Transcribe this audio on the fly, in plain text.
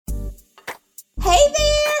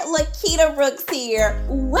LaKeita Brooks here.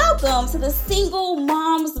 Welcome to the Single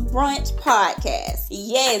Moms Brunch Podcast.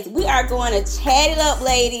 Yes, we are going to chat it up,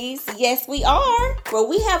 ladies. Yes, we are. Where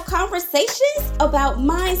we have conversations about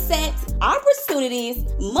mindsets, opportunities,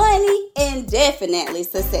 money, and definitely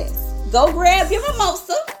success. Go grab your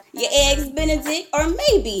mimosa, your eggs Benedict, or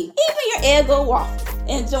maybe even your Eggo waffles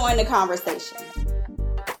and join the conversation.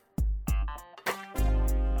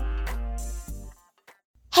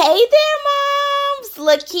 Hey there, moms!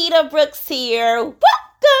 LaKeita Brooks here. Welcome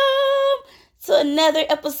to another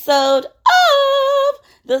episode of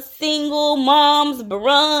the Single Moms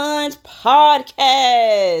Brunch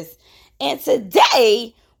Podcast. And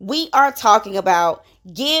today we are talking about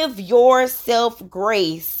give yourself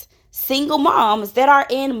grace. Single moms that are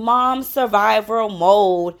in mom survival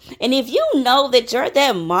mode. And if you know that you're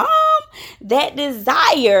that mom that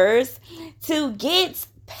desires to get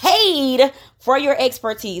paid for your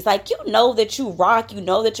expertise, like you know that you rock, you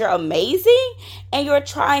know that you're amazing, and you're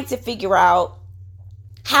trying to figure out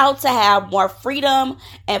how to have more freedom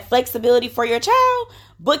and flexibility for your child,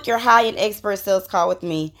 book your high-end expert sales call with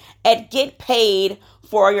me at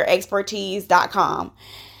getpaidforyourexpertise.com.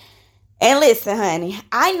 And listen, honey,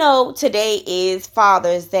 I know today is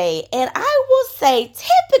Father's Day, and I will say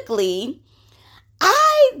typically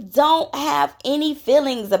I don't have any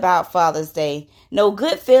feelings about Father's Day. No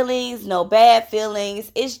good feelings, no bad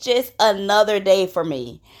feelings. It's just another day for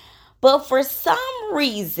me. But for some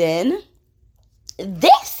reason,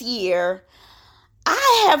 this year,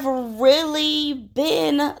 I have really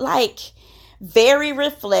been very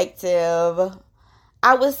reflective.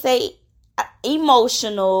 I would say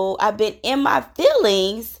emotional. I've been in my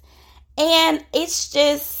feelings, and it's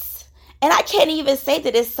just, and I can't even say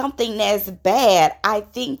that it's something that's bad. I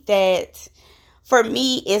think that for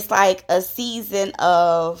me, it's like a season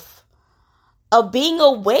of being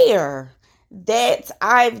aware that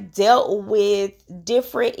I've dealt with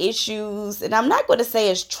different issues, and I'm not going to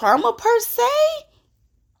say it's trauma per se,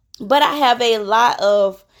 but I have a lot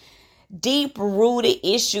of deep-rooted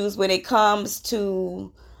issues when it comes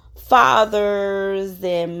to fathers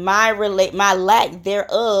and my lack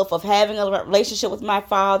thereof of having a relationship with my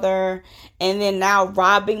father, and then now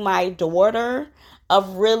robbing my daughter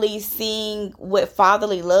of really seeing what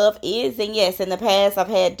fatherly love is. And yes, in the past, I've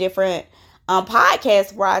had different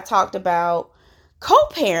podcasts where I talked about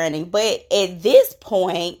co-parenting. But at this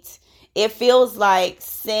point, it feels like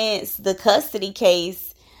since the custody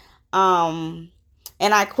case and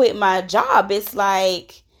I quit my job, it's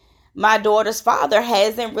like my daughter's father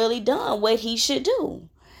hasn't really done what he should do.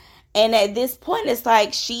 And at this point, it's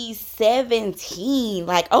like she's 17.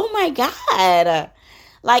 Like, oh my God.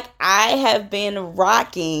 Like, I have been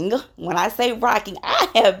rocking. When I say rocking, I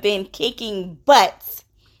have been kicking butts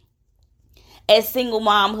at single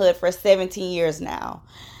momhood for 17 years now.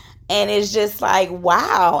 And it's just like,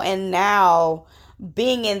 wow. And now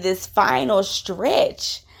being in this final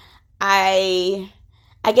stretch, I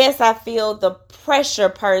guess I feel the pressure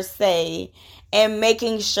per se, and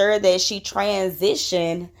making sure that she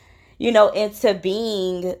transitioned, into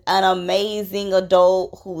being an amazing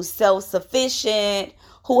adult who's self-sufficient,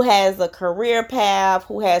 who has a career path,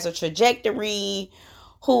 who has a trajectory,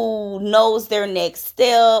 who knows their next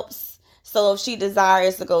steps. So if she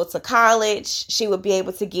desires to go to college, she would be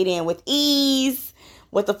able to get in with ease,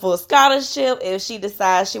 with a full scholarship. If she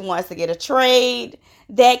decides she wants to get a trade,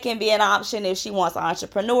 that can be an option. If she wants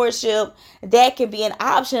entrepreneurship, that can be an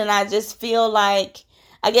option. And I just feel like,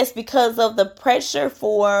 I guess because of the pressure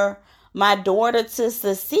for my daughter to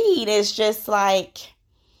succeed, it's just like,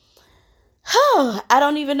 I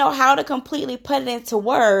don't even know how to completely put it into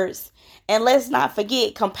words. And let's not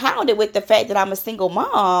forget, compounded with the fact that I'm a single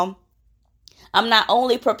mom, I'm not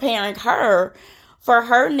only preparing her for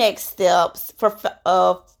her next steps for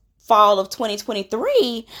fall of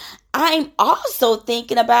 2023, I'm also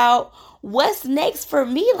thinking about what's next for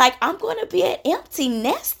me. Like, I'm going to be an empty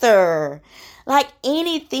nester. Like,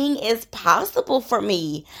 anything is possible for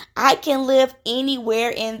me. I can live anywhere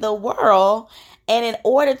in the world. And in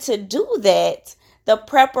order to do that, the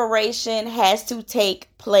preparation has to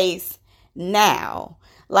take place now.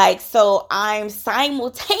 So I'm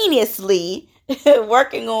simultaneously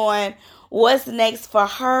working on what's next for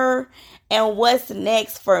her and what's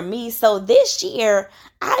next for me. So this year,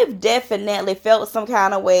 I've definitely felt some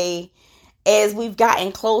kind of way as we've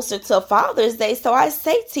gotten closer to Father's Day. So I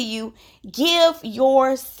say to you, give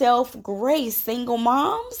yourself grace, single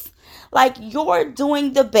moms. Like, you're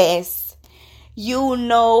doing the best you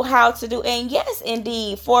know how to do. And yes,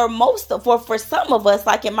 indeed, for some of us,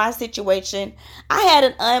 like in my situation, I had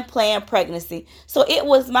an unplanned pregnancy. So it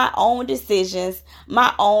was my own decisions,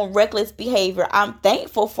 my own reckless behavior. I'm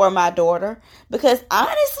thankful for my daughter because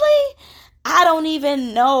honestly, I don't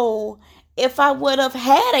even know if I would have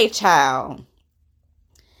had a child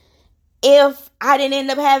if I didn't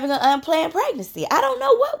end up having an unplanned pregnancy. I don't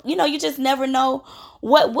know what, you just never know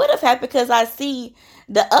what would have happened, because I see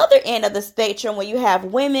the other end of the spectrum where you have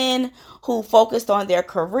women who focused on their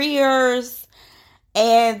careers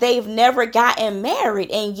and they've never gotten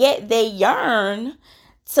married, and yet they yearn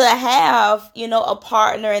to have, a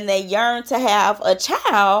partner, and they yearn to have a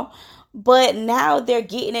child, but now they're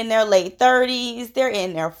getting in their late 30s, they're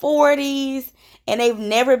in their 40s, and they've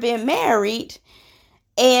never been married.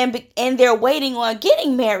 And they're waiting on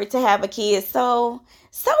getting married to have a kid. So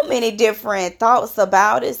many different thoughts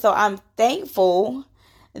about it. So I'm thankful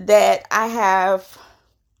that I have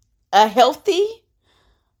a healthy,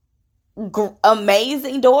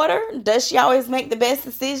 amazing daughter. Does she always make the best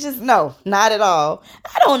decisions? No, not at all.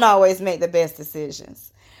 I don't always make the best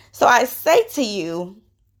decisions. So I say to you,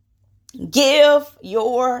 give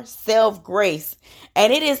yourself grace.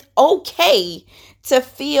 And it is okay to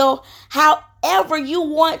feel however you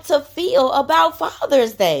want to feel about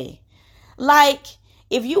Father's Day. Like,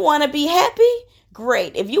 if you want to be happy,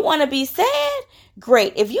 great. If you want to be sad,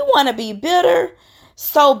 great. If you want to be bitter,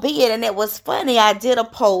 so be it. And it was funny, I did a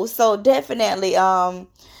post. So definitely,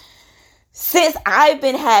 since I've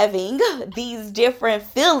been having these different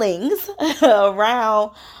feelings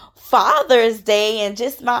around Father's Day and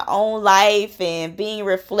just my own life and being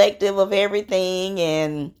reflective of everything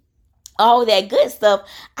and all that good stuff,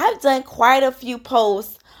 I've done quite a few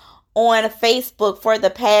posts on Facebook for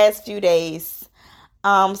the past few days.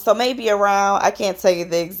 So maybe around, I can't tell you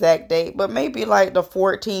the exact date, but maybe like the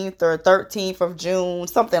 14th or 13th of June,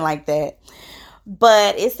 something like that.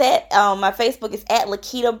 But it's at, my Facebook is at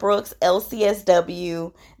Lakita Brooks,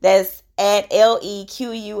 LCSW. That's at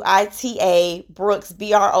LEQUITA Brooks,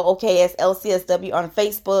 BROOKS, LCSW on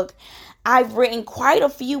Facebook. I've written quite a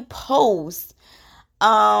few posts,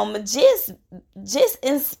 just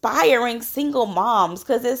inspiring single moms,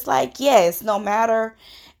 because it's like, yes, no matter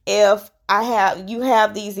if you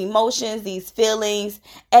have these emotions, these feelings,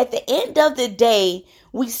 at the end of the day,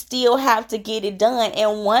 we still have to get it done.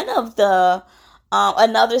 And one of the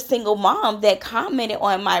another single mom that commented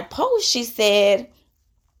on my post, she said,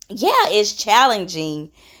 yeah, it's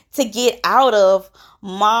challenging to get out of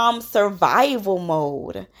mom survival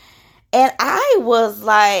mode. And I was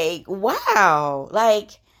like, wow,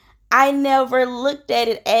 like I never looked at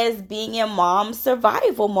it as being in mom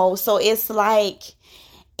survival mode. So it's like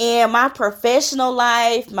in my professional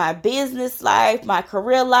life, my business life, my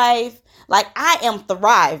career life, like I am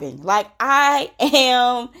thriving. Like I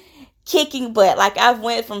am kicking butt. Like I've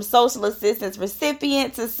went from social assistance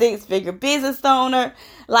recipient to 6-figure business owner.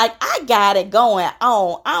 Like I got it going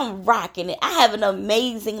on. I'm rocking it. I have an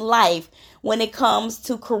amazing life when it comes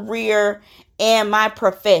to career and my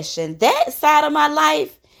profession. That side of my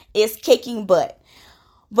life is kicking butt.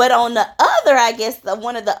 But on the other, I guess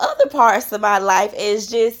one of the other parts of my life is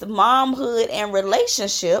just momhood and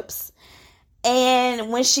relationships.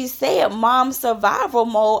 And when she said mom survival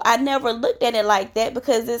mode, I never looked at it like that,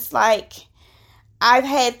 because it's like I've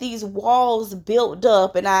had these walls built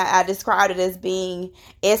up, and I described it as being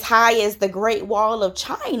as high as the Great Wall of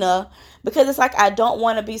China, because it's like I don't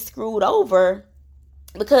want to be screwed over,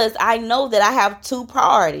 because I know that I have two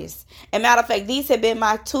priorities. And matter of fact, these have been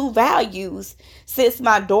my two values since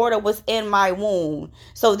my daughter was in my womb.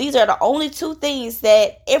 So these are the only two things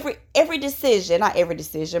that every decision, not every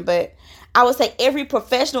decision, but I would say every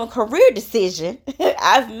professional career decision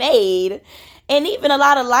I've made, and even a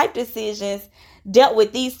lot of life decisions, dealt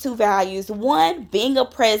with these two values. One, being a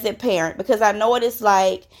present parent, because I know what it's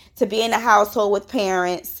like to be in a household with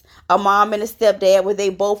parents, a mom and a stepdad, where they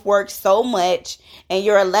both work so much and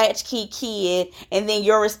you're a latchkey kid, and then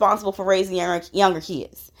you're responsible for raising younger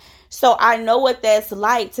kids. So I know what that's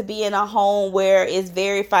like to be in a home where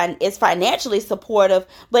it's financially supportive,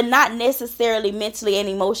 but not necessarily mentally and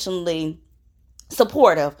emotionally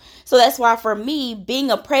supportive. So that's why for me, being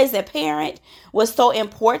a present parent was so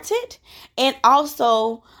important, and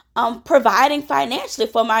also providing financially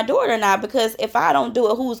for my daughter now, because if I don't do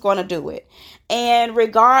it, who's going to do it? And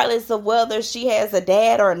regardless of whether she has a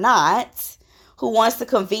dad or not, who wants to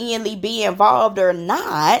conveniently be involved or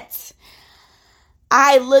not,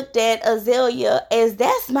 I looked at Azalea as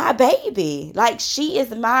that's my baby. Like, she is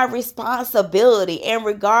my responsibility. And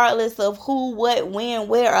regardless of who, what, when,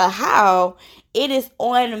 where, or how, it is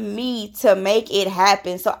on me to make it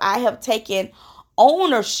happen. So I have taken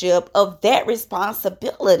ownership of that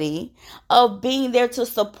responsibility of being there to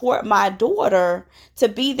support my daughter, to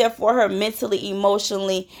be there for her mentally,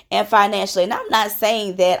 emotionally, and financially. And I'm not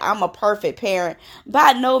saying that I'm a perfect parent.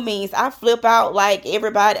 By no means. I flip out like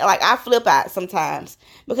everybody. Like, I flip out sometimes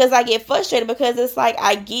because I get frustrated, because it's like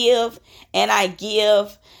I give and I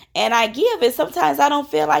give and I give, and sometimes I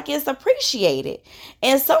don't feel like it's appreciated.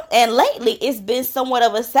 And lately it's been somewhat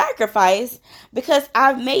of a sacrifice, because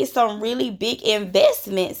I've made some really big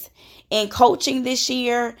investments in coaching this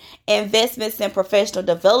year, investments in professional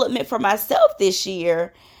development for myself this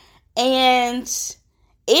year, and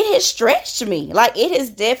it has stretched me. Like, it has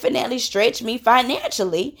definitely stretched me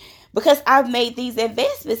financially, because I've made these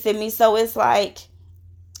investments in me. So it's like,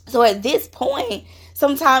 so at this point,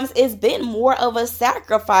 sometimes it's been more of a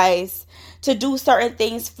sacrifice to do certain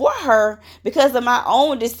things for her because of my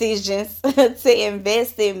own decisions to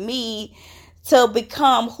invest in me, to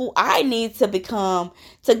become who I need to become,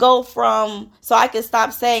 to go from, so I can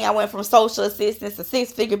stop saying I went from social assistance to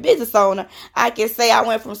 6-figure business owner. I can say I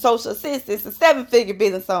went from social assistance to 7-figure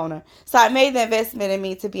business owner. So I made the investment in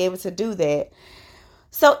me to be able to do that.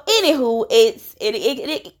 So anywho, it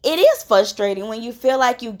is frustrating when you feel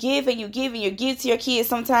like you give and you give and you give to your kids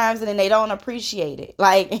sometimes, and then they don't appreciate it.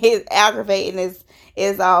 Like, it's aggravating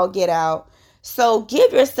is all get out. So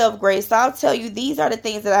give yourself grace. So I'll tell you, these are the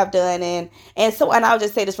things that I've done, and I'll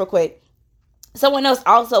just say this real quick. Someone else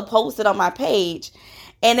also posted on my page,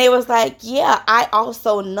 and they was like, yeah, I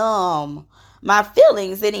also numb my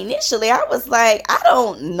feelings. And initially I was like, I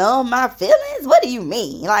don't numb my feelings. What do you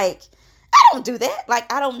mean? Like, I don't do that. Like,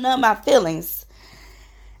 I don't numb my feelings.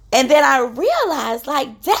 And then I realized,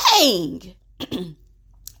 like, dang,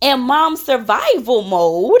 in mom survival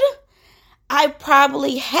mode, I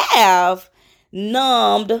probably have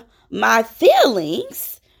numbed my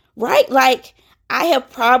feelings, right? Like, I have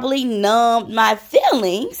probably numbed my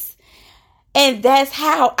feelings. And that's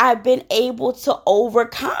how I've been able to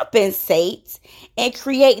overcompensate and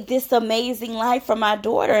create this amazing life for my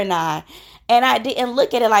daughter and I. And I didn't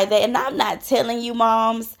look at it like that. And I'm not telling you,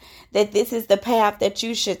 moms, that this is the path that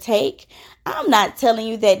you should take. I'm not telling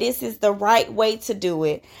you that this is the right way to do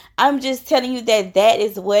it. I'm just telling you that that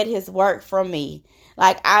is what has worked for me.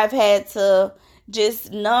 Like, I've had to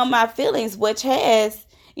just numb my feelings, which has,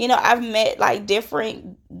 I've met like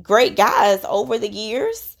different great guys over the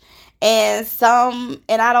years. And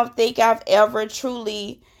I don't think I've ever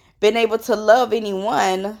truly been able to love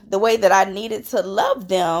anyone the way that I needed to love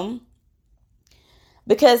them,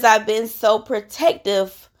 because I've been so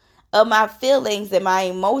protective of my feelings and my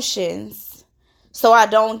emotions so I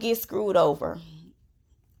don't get screwed over.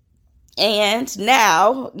 And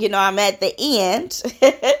now, I'm at the end.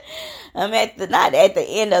 Not at the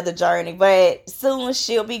end of the journey, but soon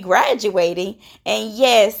she'll be graduating. And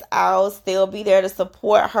yes, I'll still be there to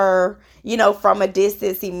support her, from a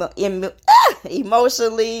distance,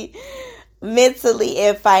 emotionally, mentally,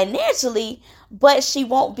 and financially. But she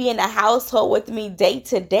won't be in the household with me day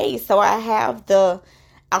to day. So I'll have the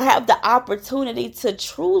opportunity to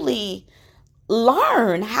truly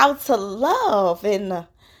learn how to love and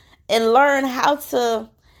learn how to,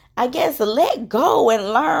 I guess, let go,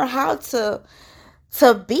 and learn how to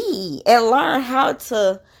be, and learn how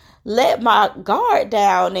to let my guard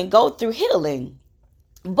down and go through healing.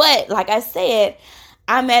 But like I said,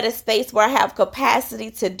 I'm at a space where I have capacity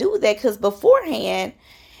to do that, because beforehand,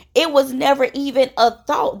 it was never even a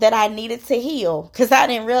thought that I needed to heal, because I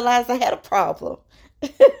didn't realize I had a problem.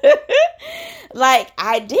 Like,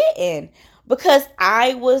 I didn't, because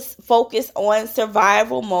I was focused on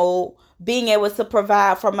survival mode, being able to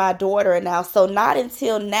provide for my daughter. And now, so not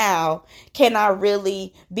until now can I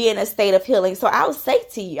really be in a state of healing. So I want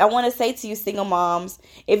to say to you, single moms,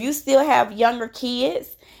 if you still have younger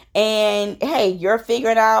kids, and hey, you're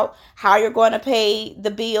figuring out how you're going to pay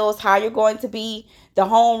the bills, how you're going to be the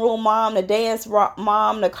homeroom mom, the dance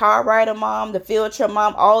mom, the car rider mom, the field trip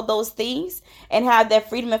mom, all those things, and have that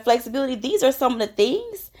freedom and flexibility. These are some of the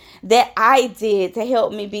things that I did to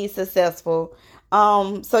help me be successful.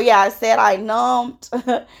 So yeah, I said I numbed,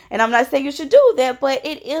 and I'm not saying you should do that, but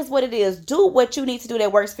it is what it is. Do what you need to do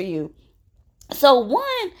that works for you. So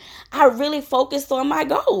one, I really focused on my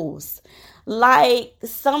goals. Like,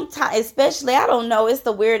 sometimes, especially, I don't know, it's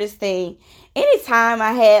the weirdest thing. Anytime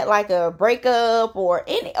I had like a breakup or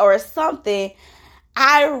something,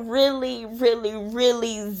 I really, really,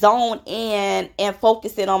 really zone in and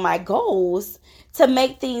focus in on my goals to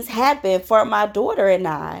make things happen for my daughter and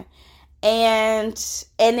I. And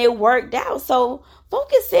it worked out. So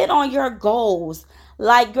focus in on your goals,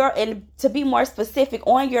 and to be more specific,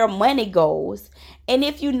 on your money goals. And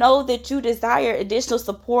if you know that you desire additional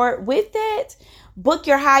support with that, Book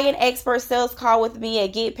your high-end expert sales call with me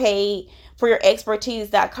at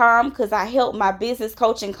getpaidforyourexpertise.com, because I help my business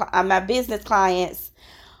coaching, my business clients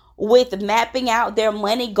with mapping out their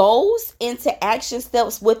money goals into action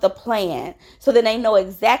steps with a plan, so that they know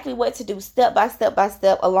exactly what to do step by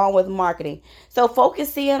step along with marketing. So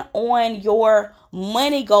focusing on your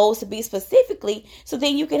money goals to be specifically, so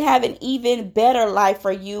then you can have an even better life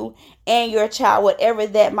for you and your child, whatever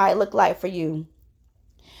that might look like for you.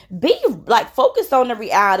 Be focused on the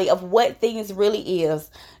reality of what things really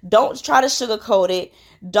is. Don't try to sugarcoat it.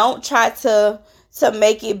 Don't try to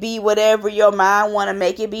make it be whatever your mind want to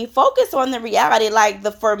make it be. Focus on the reality.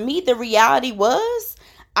 For me, the reality was,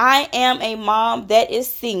 I am a mom that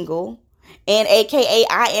is single, and AKA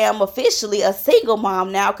I am officially a single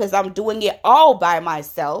mom now, because I'm doing it all by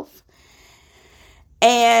myself.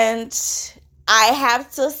 And I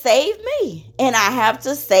have to save me, and I have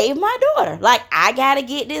to save my daughter. I got to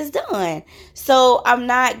get this done. So I'm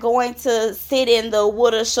not going to sit in the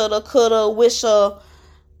woulda, shoulda, coulda, wisha,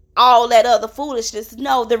 all that other foolishness.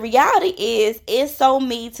 No, the reality is, it's on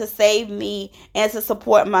me to save me and to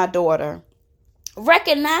support my daughter.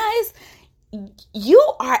 Recognize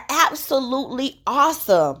you are absolutely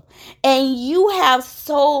awesome, and you have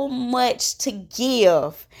so much to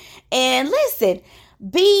give. And listen,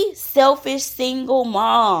 be selfish single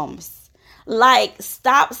moms.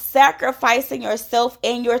 Stop sacrificing yourself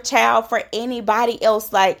and your child for anybody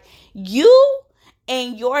else. You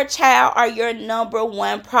and your child are your number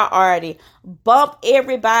one priority. Bump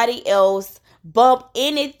everybody else. Bump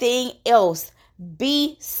anything else.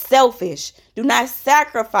 Be selfish. Do not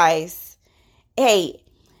sacrifice.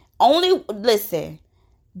 Listen.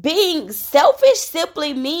 Being selfish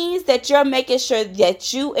simply means that you're making sure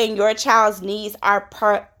that you and your child's needs are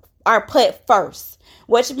put first.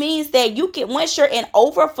 Which means that you can, once you're in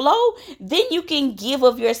overflow, then you can give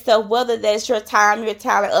of yourself, whether that's your time, your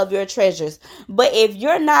talent, of your treasures. But if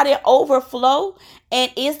you're not in overflow and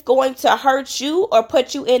it's going to hurt you or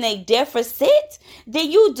put you in a deficit,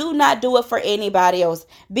 then you do not do it for anybody else.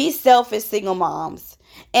 Be selfish, single moms.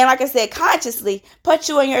 And like I said, consciously put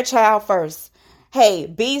you and your child first.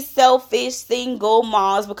 Be selfish, single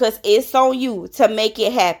moms, because it's on you to make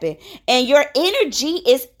it happen. And your energy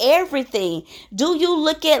is everything. Do you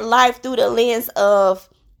look at life through the lens of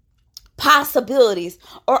possibilities,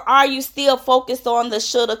 or are you still focused on the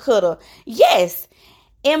shoulda, coulda? Yes.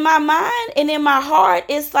 In my mind and in my heart,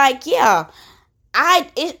 it's I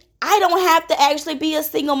don't have to actually be a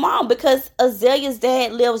single mom, because Azalea's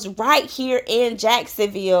dad lives right here in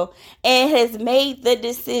Jacksonville and has made the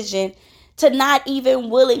decision to not even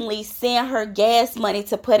willingly send her gas money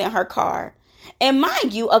to put in her car. And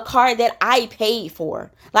mind you, a car that I paid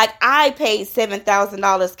for. I paid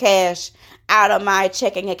 $7,000 cash out of my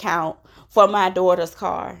checking account for my daughter's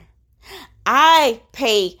car. I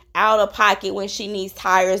pay out of pocket when she needs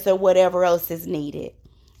tires or whatever else is needed.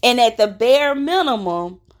 And at the bare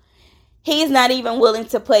minimum, he's not even willing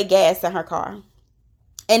to put gas in her car.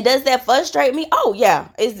 And does that frustrate me? Oh, yeah.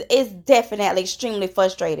 It's definitely extremely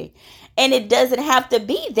frustrating. And it doesn't have to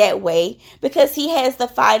be that way, because he has the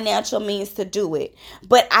financial means to do it.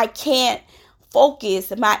 But I can't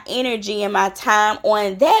focus my energy and my time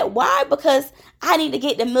on that. Why? Because I need to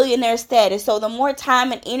get the millionaire status. So the more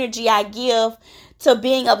time and energy I give to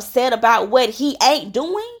being upset about what he ain't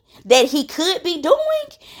doing, that he could be doing,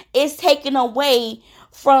 is taken away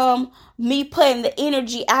from me putting the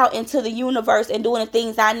energy out into the universe and doing the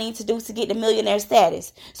things I need to do to get the millionaire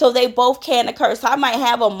status. So they both can occur. So I might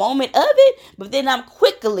have a moment of it, but then I'm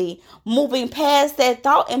quickly moving past that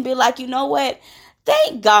thought and be like, you know what?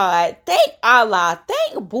 Thank God, thank Allah,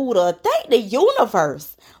 thank Buddha, thank the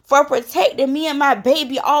universe for protecting me and my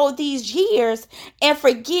baby all these years, and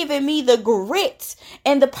for giving me the grit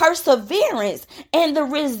and the perseverance and the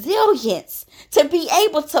resilience to be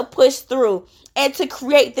able to push through and to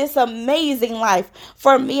create this amazing life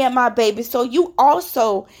for me and my baby. So you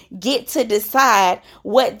also get to decide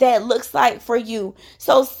what that looks like for you.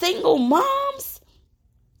 So single moms,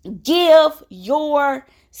 give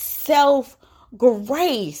yourself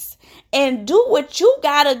grace and do what you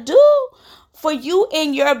gotta do for you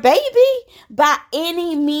and your baby by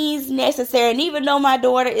any means necessary. And even though my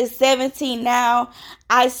daughter is 17 now,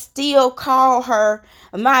 I still call her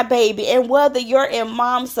my baby. And whether you're in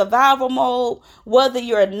mom survival mode, whether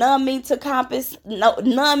you're numbing to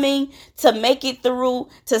make it through,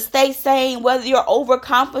 to stay sane, whether you're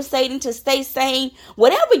overcompensating to stay sane,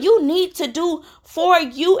 whatever you need to do for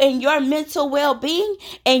you and your mental well-being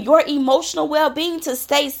and your emotional well-being to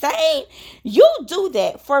stay sane, you do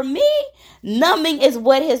that. For me, numbing is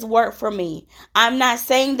what has worked for me. I'm not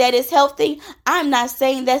saying that it's healthy. I'm not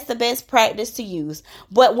saying that's the best practice to use.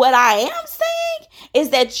 But what I am saying is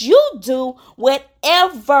that you do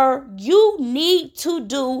whatever you need to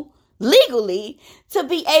do legally to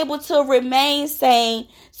be able to remain sane,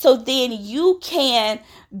 so then you can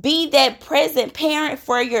be that present parent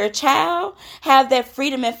for your child, have that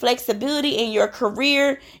freedom and flexibility in your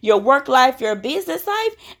career, your work life, your business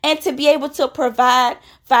life, and to be able to provide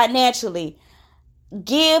financially.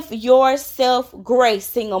 Give yourself grace,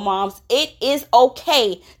 single moms. It is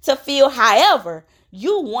okay to feel however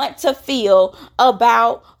you want to feel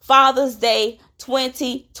about Father's Day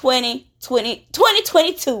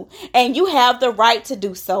 2022, and you have the right to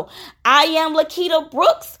do so. I am Lakita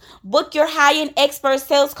Brooks. Book your high-end expert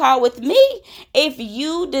sales call with me if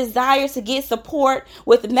you desire to get support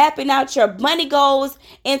with mapping out your money goals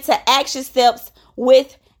into action steps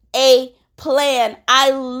with a plan.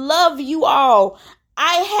 I love you all.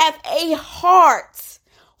 I have a heart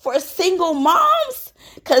for single moms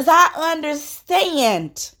because I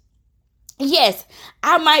understand. Yes,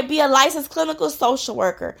 I might be a licensed clinical social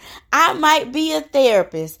worker. I might be a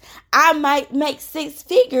therapist. I might make 6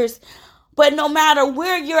 figures. But no matter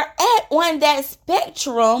where you're at on that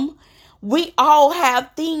spectrum, we all have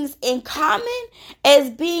things in common as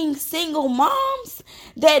being single moms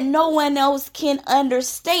that no one else can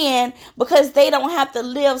understand because they don't have to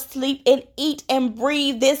live, sleep, and eat and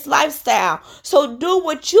breathe this lifestyle. So do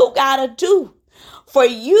what you gotta do for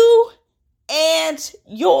you and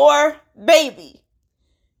your baby.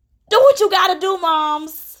 Do what you gotta do,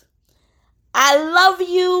 moms. I love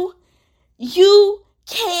you. You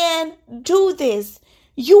can do this.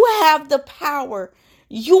 You have the power.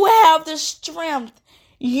 You have the strength.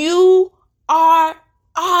 You are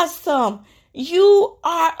awesome. You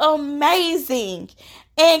are amazing.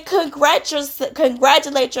 And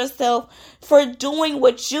congratulate yourself for doing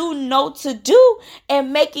what you know to do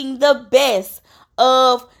and making the best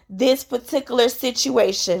of this particular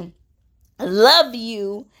situation. Love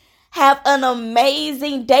you. Have an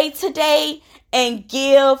amazing day today and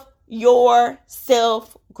give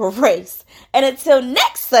yourself grace. And until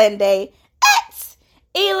next Sunday at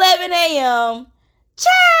 11 a.m. Ciao.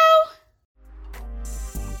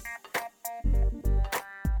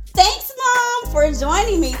 Thanks, Mom, for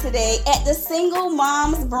joining me today at the Single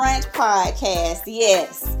Moms Brunch Podcast.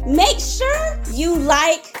 Yes. Make sure you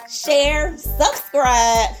like, share,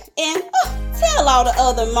 subscribe, and tell all the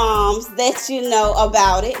other moms that you know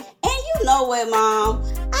about it. And you know what, Mom?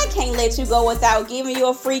 I can't let you go without giving you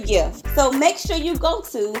a free gift. So make sure you go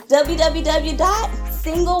to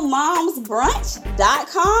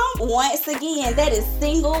www.singlemomsbrunch.com. Once again, that is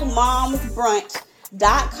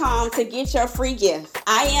singlemomsbrunch.com to get your free gift.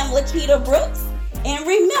 I am Lakita Brooks, and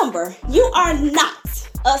remember, you are not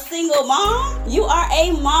a single mom. You are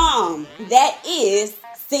a mom that is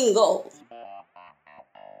single.